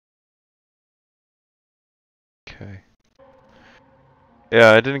Okay.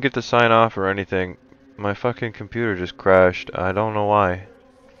 Yeah, I didn't get to sign off or anything. My fucking computer just crashed. I don't know why.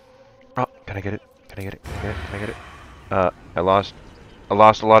 Oh, can I get it? Can I get it? Can I get it? Can I get it? I lost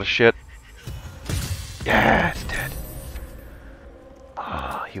a lot of shit. Yeah, it's dead.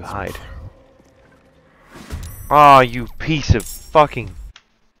 Ah, you hide. Ah, you piece of fucking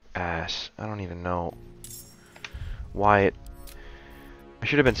ass. I don't even know why it... I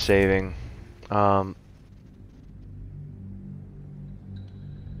should have been saving. I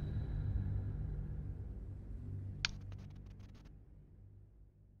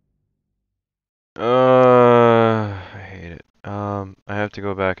hate it. I have to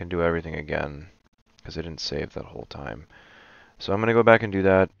go back and do everything again because I didn't save that whole time. So I'm gonna go back and do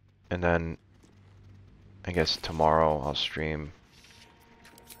that, and then I guess tomorrow I'll stream.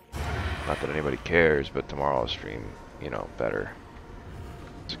 Not that anybody cares, but tomorrow I'll stream, you know, better.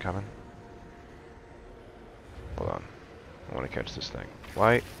 Is it coming? Hold on. I want to catch this thing.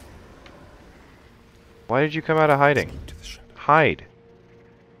 Why? Why did you come out of hiding? Hide.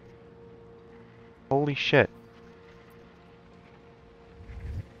 Holy shit.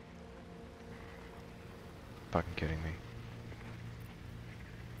 Fucking kidding me.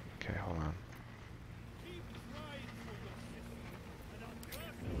 Okay, hold on.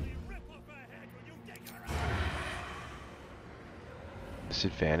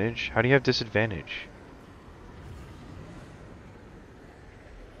 Disadvantage? How do you have disadvantage?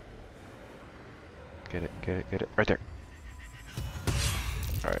 Get it, get it, get it. Right there.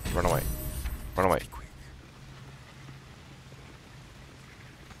 Alright, run away. Run away.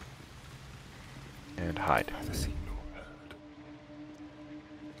 And hide.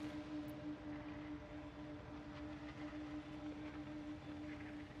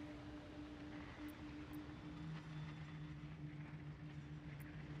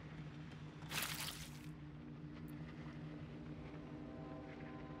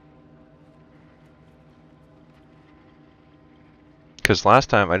 Because last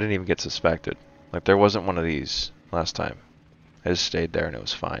time I didn't even get suspected. Like, there wasn't one of these last time. I just stayed there and it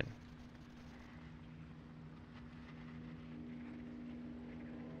was fine.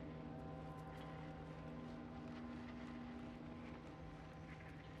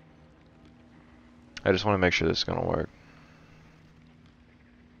 I just want to make sure this is going to work.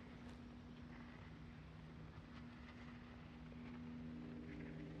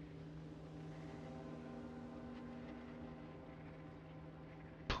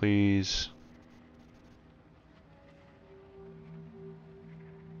 Please.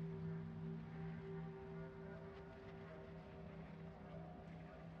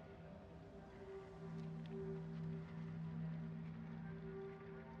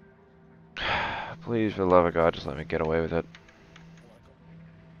 Please, for the love of God, just let me get away with it.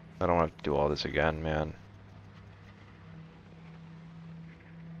 I don't have to do all this again, man.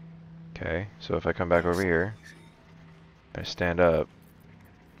 Okay, so if I come back over here, I stand up.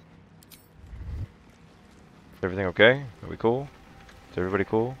 Is everything okay? Are we cool? Is everybody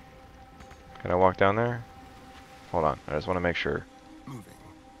cool? Can I walk down there? Hold on, I just want to make sure.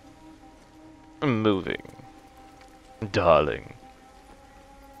 I'm moving. Darling.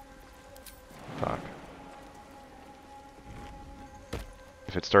 Fuck.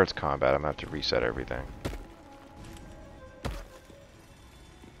 If it starts combat, I'm gonna have to reset everything.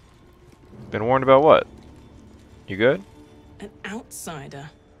 Been warned about what? You good? An outsider.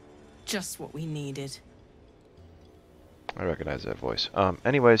 Just what we needed. I recognize that voice.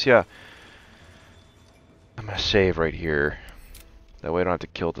 Anyways, yeah. I'm gonna save right here. That way I don't have to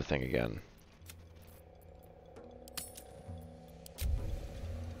kill the thing again.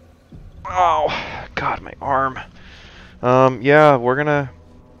 Oh, God, my arm. Yeah, I'm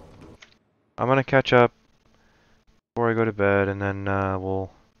gonna catch up before I go to bed, and then, we'll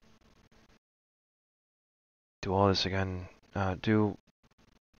do all this again. Do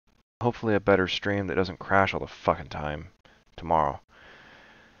hopefully a better stream that doesn't crash all the fucking time tomorrow.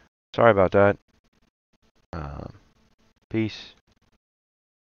 Sorry about that. Peace.